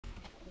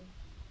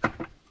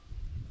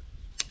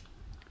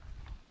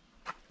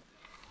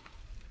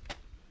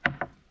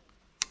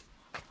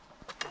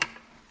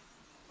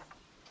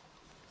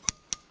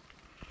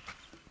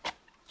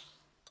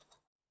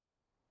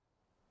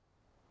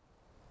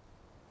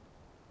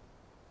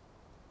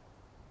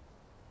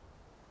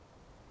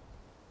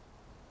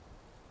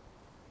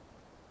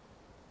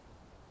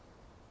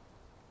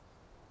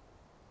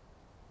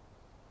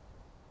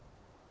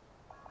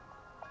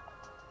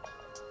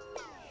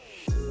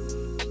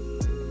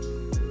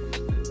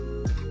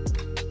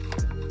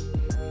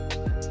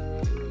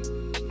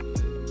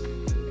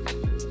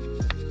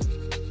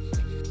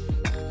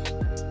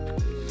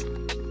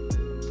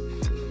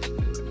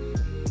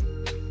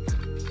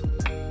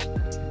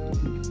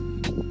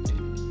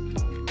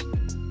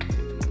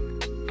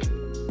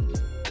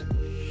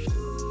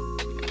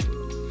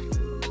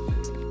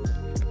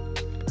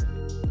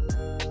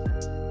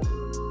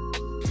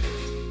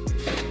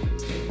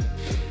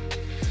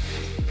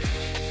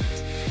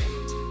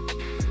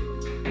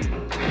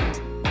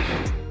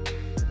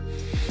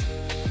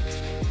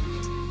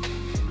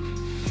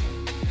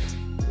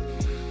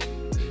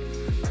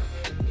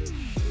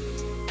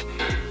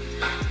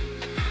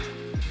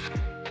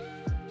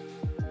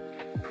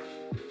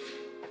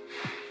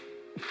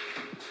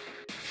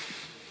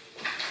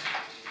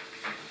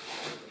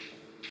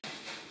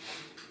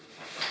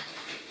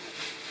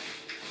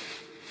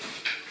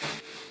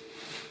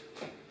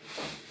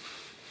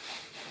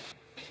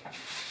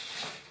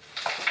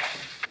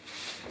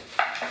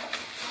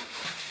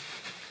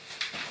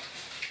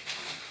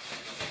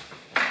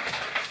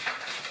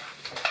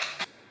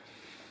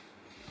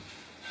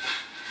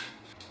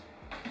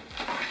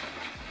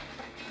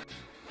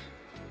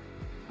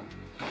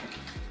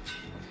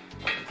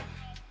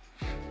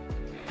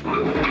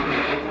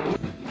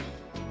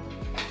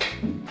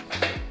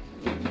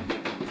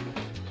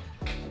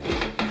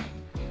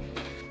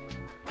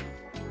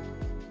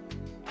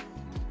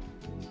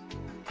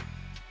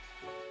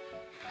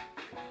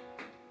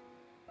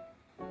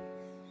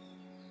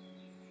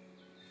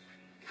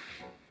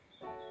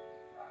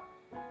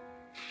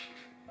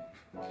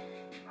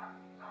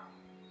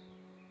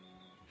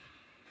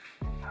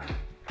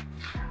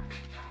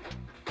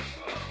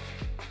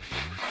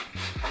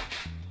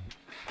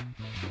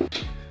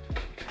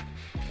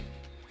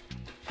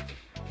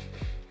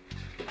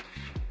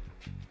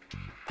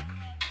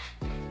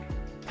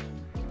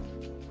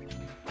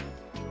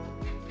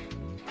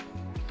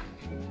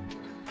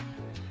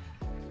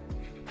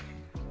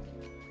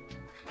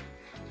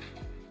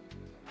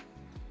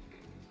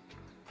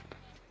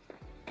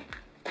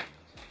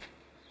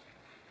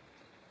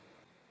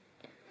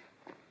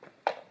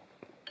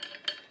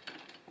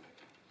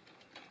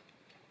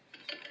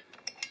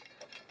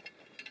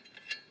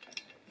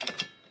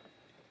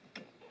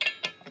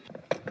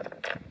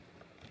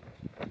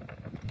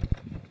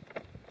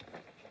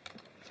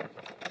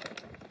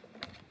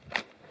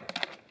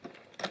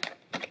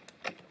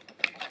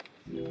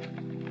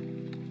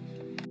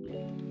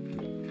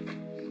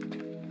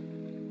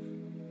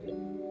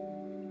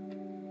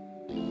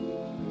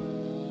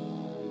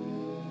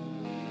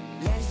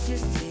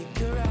just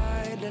take a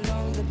ride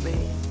along the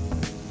bay.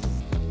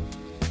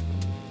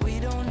 We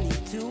don't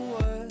need to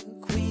work,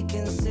 we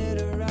can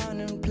sit around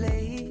and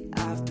play.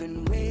 I've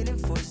been waiting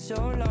for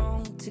so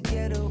long to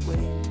get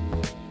away.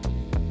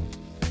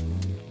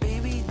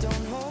 Baby,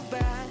 don't hold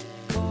back,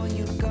 all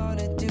you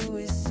gotta do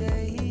is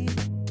say,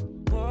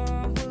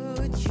 what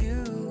would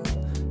you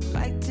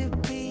like to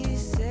be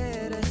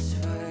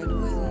satisfied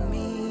with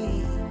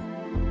me?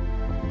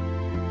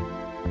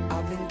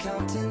 I've been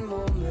counting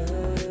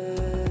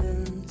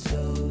moments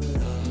of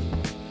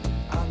love,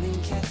 I've been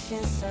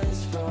catching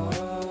signs from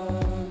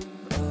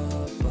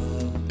above.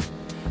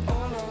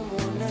 All I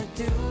wanna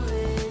do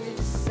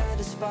is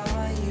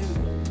satisfy you.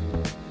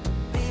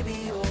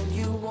 Baby, all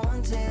you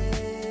want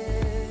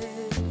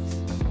is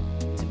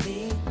to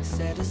be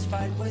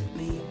satisfied with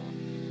me.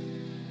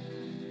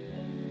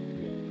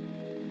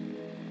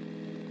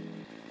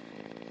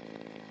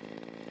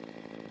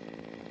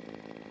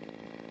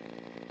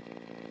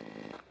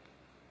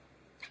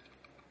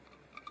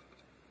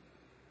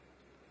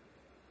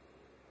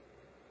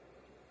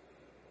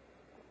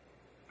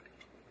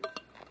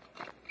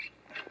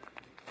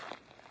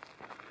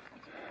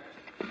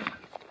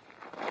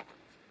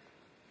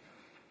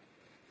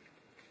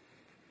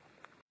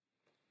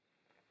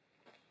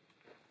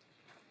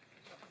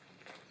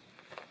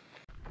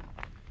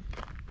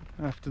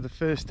 After the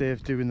first day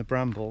of doing the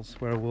brambles,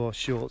 where I wore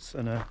shorts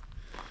and a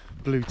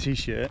blue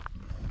t-shirt,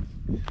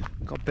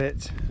 got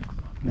bit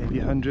maybe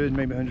 100,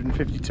 maybe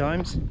 150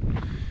 times.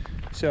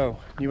 So,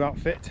 new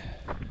outfit,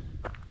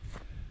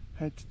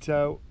 head to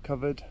toe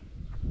covered,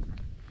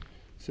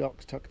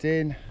 socks tucked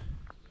in.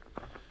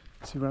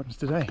 See what happens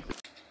today.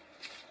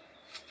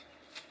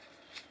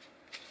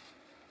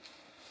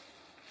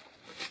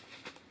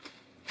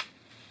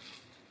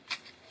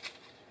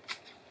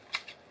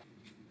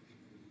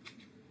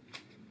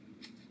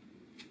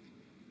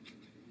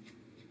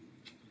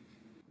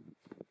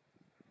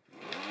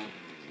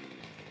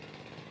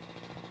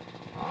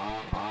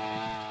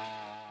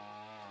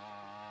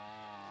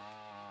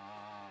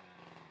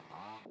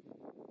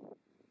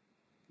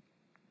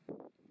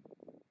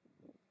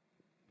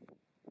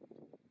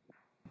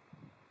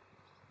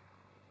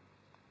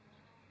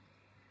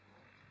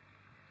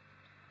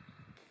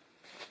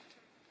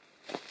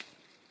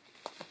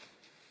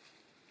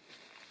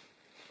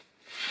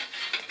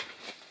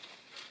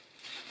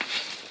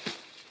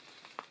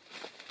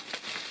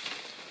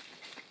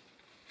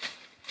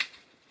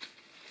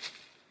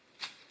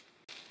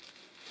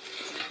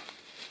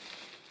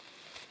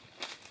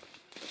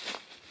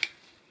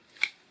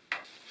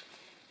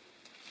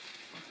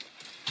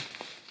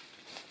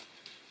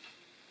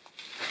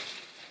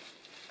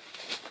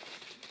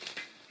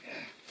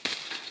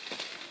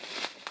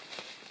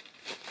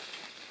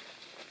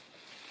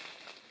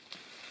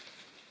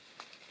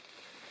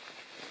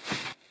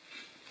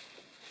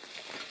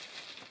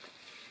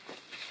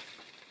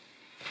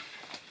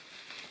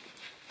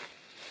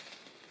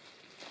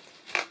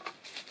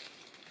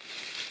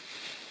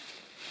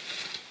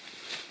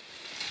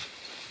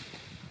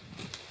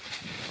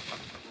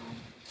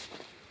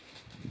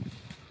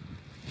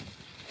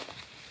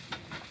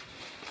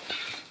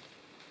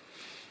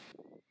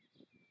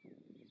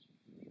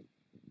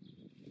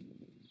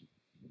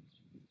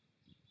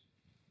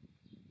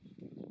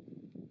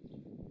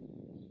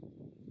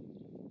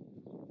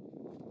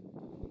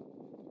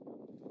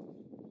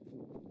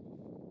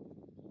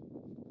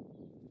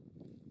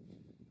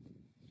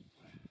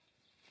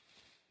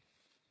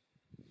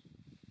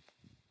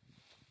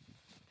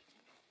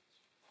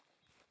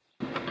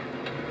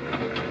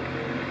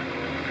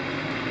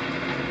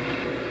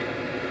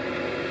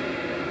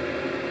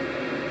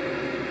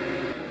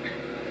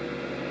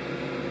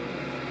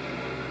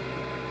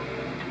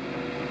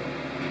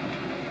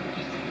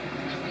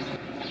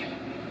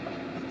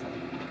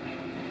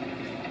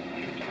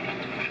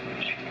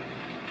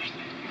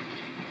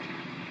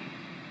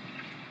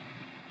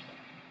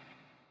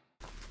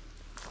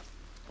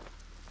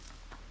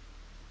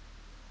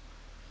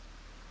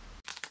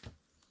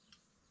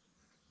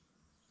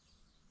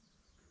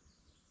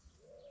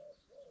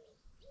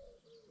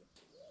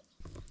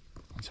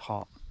 It's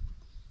hot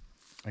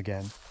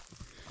again.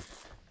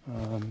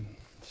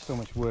 So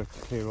much work to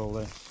clear all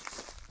this.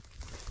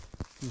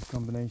 These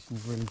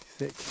combinations really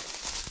thick,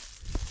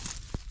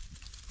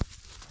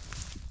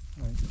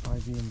 like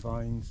ivy and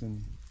vines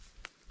and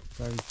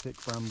very thick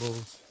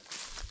brambles.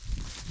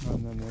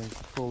 And then there's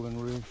the fallen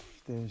roof.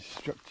 There's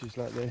structures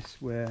like this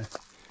where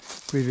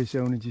previous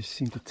owner just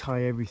seemed to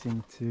tie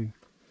everything to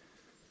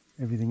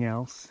everything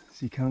else, so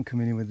you can't come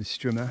in with a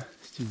strimmer,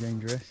 it's too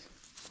dangerous.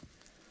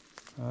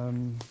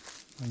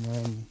 And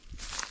then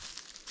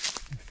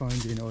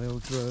finding oil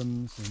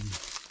drums and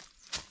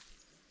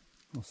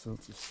all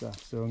sorts of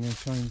stuff. So I'm going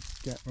to try and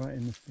get right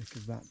in the thick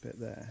of that bit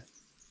there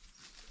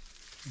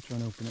and try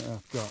and open it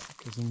up,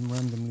 because I'm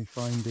randomly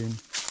finding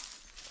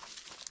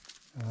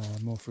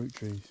more fruit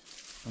trees.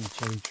 And a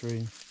cherry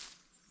tree,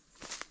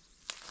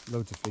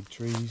 loads of fig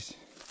trees.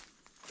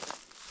 I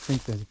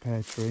think there's a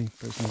pear tree,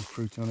 but there's no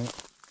fruit on it.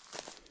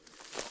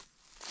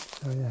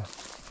 So yeah,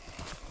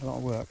 a lot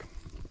of work.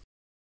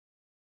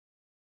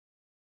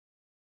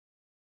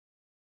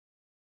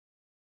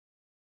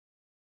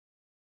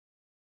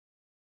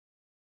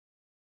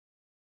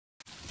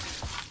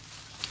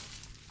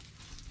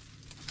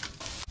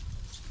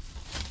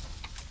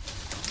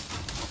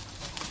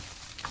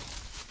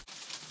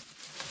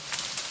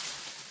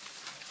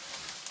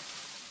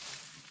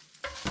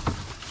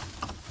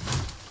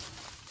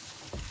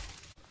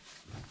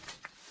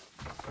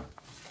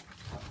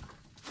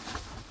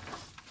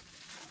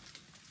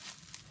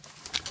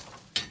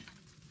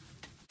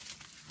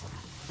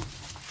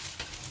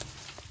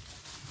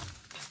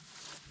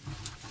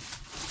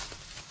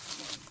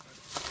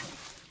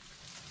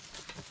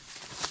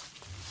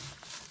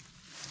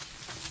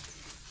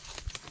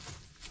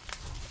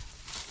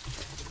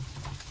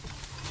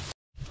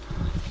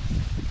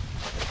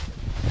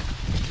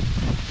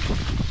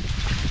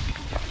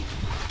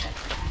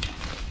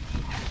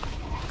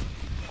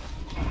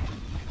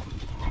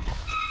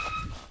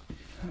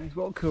 It's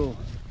well cool.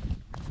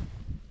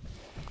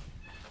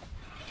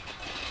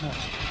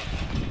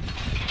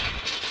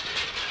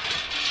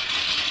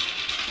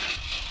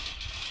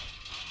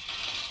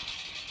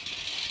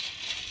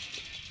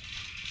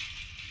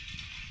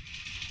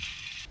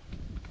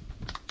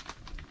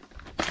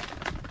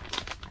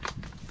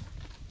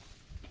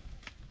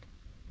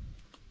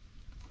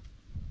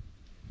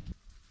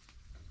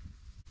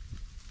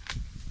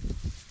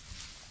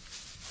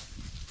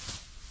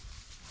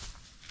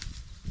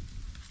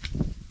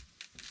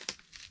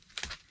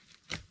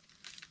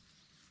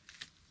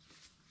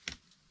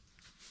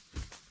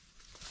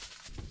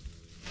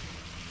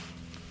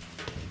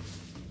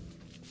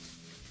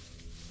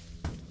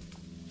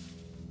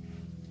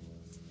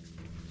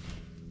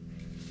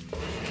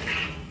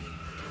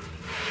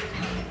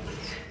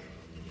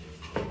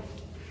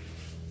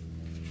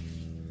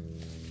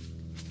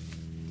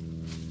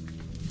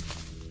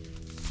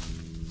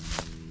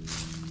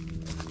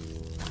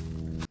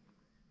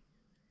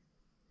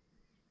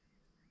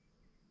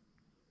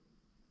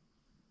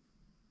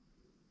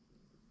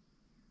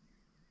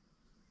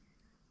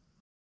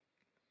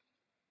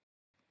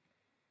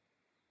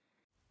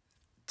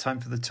 Time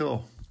for the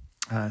tour.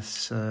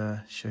 Let's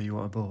show you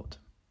what I bought.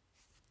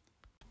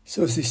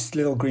 So it's this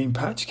little green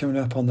patch coming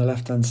up on the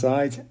left hand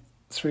side,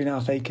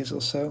 3.5 acres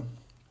or so,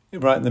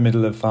 right in the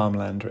middle of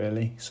farmland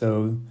really.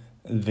 So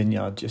a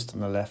vineyard just on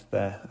the left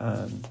there,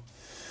 and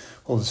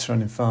all the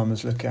surrounding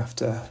farmers look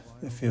after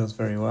the fields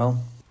very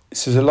well.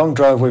 So there's a long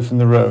driveway from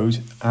the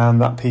road,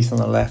 and that piece on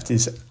the left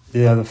is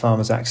the other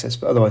farmer's access,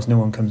 but otherwise no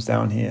one comes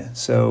down here.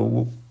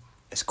 So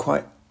it's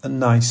quite a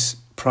nice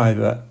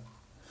private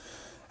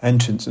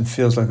entrance and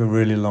feels like a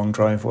really long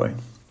driveway.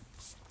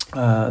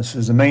 So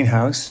there's the main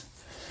house,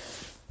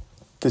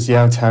 there's the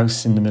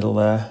outhouse in the middle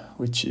there,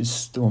 which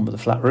is the one with the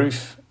flat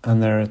roof,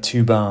 and there are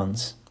 2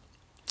 barns.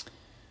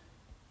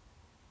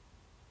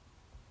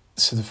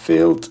 So the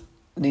field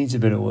needs a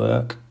bit of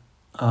work.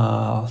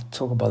 I'll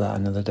talk about that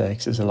another day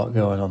because there's a lot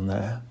going on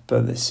there,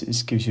 but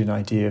this gives you an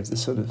idea of the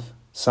sort of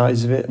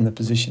size of it and the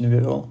position of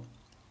it all.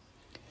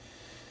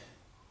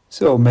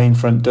 So main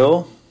front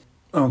door.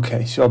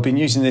 Okay, so I've been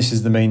using this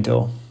as the main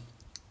door.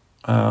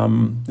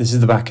 This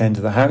is the back end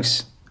of the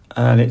house,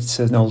 and it's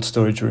an old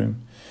storage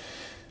room.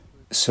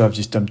 So I've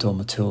just dumped all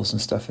my tools and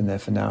stuff in there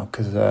for now,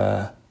 because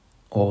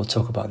we'll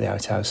talk about the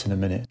outhouse in a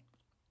minute.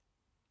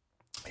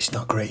 It's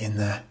not great in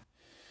there.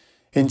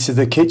 Into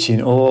the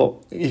kitchen,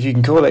 or if you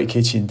can call it a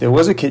kitchen. There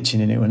was a kitchen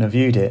in it when I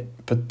viewed it,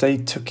 but they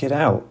took it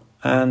out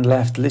and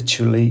left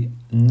literally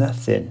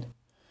nothing.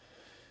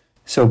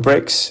 So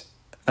bricks,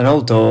 an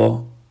old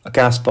door, a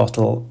gas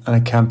bottle and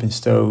a camping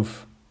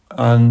stove,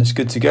 and it's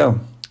good to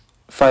go.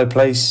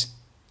 Fireplace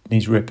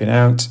needs ripping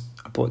out.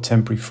 I bought a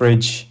temporary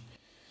fridge.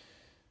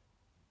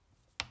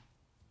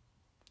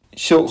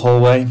 Short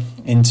hallway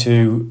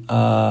into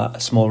a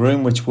small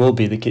room, which will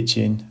be the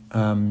kitchen.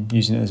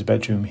 Using it as a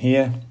bedroom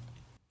here,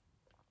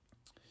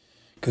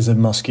 because the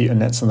mosquito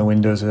nets on the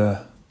windows are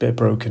a bit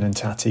broken and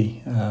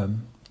tatty.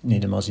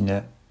 Need a mozzie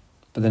net,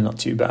 but they're not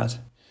too bad.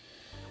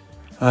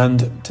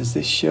 And does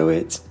this show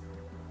it?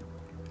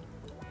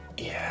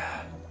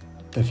 Yeah,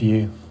 the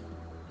view.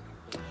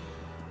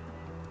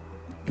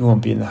 You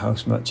won't be in the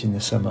house much in the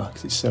summer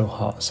because it's so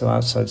hot, so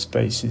outside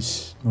space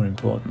is more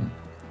important.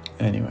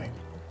 Anyway,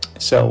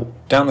 so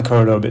down the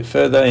corridor a bit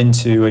further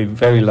into a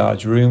very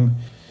large room,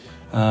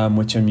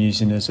 which I'm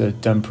using as a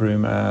dump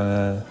room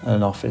and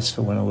an office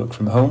for when I work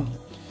from home.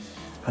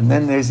 And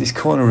then there's this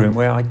corner room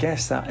where I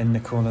guess that in the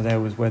corner there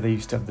was where they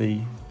used to have the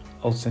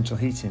old central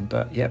heating,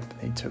 but yep,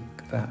 they took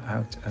that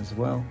out as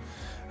well.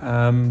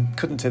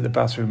 Couldn't take the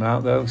bathroom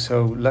out though,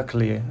 so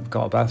luckily I've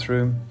got a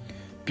bathroom.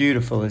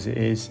 Beautiful as it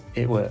is,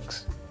 it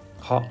works.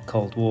 Hot,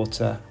 cold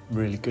water,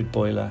 really good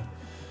boiler.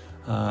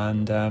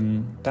 And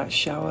that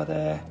shower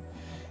there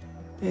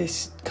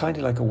is kind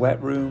of like a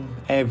wet room.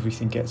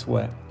 Everything gets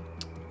wet.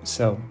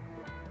 So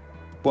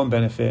one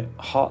benefit,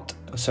 cold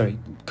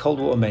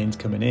water mains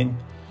coming in,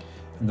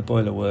 and the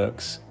boiler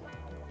works,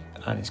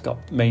 and it's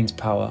got mains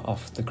power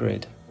off the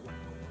grid.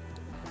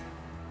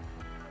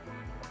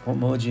 What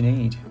more do you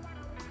need?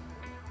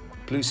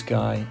 blue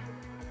sky,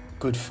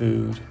 good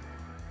food,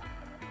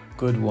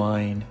 good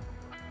wine,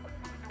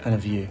 and a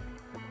view.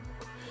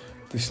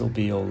 This will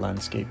be all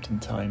landscaped in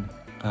time.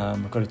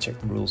 I've got to check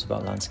the rules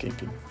about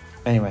landscaping.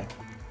 Anyway,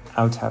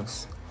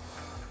 outhouse.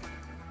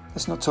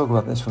 Let's not talk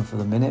about this one for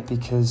the minute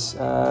because,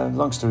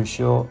 long story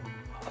short,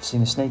 I've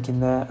seen a snake in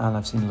there and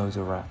I've seen loads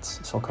of rats,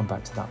 so I'll come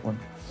back to that one.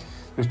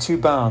 There are two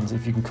barns,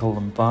 if you can call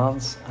them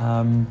barns.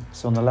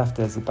 So on the left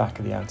there's the back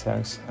of the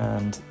outhouse,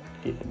 and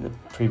the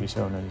previous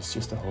owner is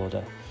just a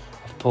hoarder.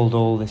 I've pulled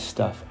all this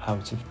stuff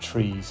out of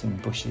trees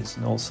and bushes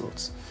and all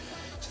sorts.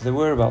 So there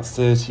were about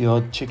 30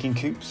 odd chicken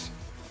coops.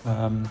 So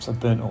I've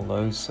burnt all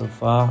those so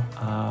far.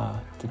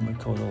 Didn't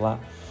record all that.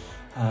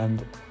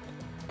 And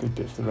a good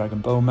bit for the rag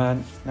and bone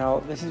man. Now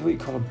this is what you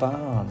call a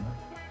barn,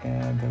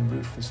 and the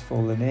roof has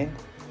fallen in,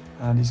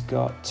 and it's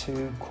got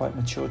two quite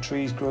mature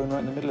trees growing right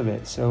in the middle of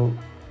it. So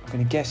I'm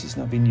going to guess it's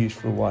not been used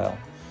for a while.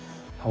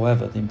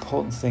 However, the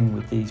important thing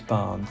with these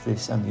barns,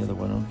 this and the other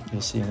one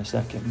you'll see in a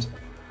second,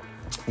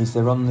 is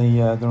they're on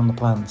the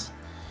plans,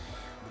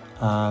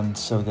 and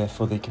so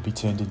therefore they could be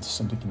turned into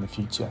something in the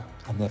future.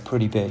 And they're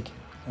pretty big,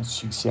 as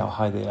you can see how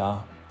high they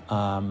are.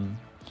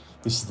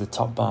 This is the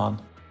top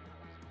barn,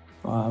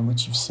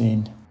 which you've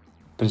seen,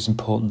 but it's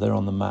important they're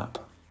on the map.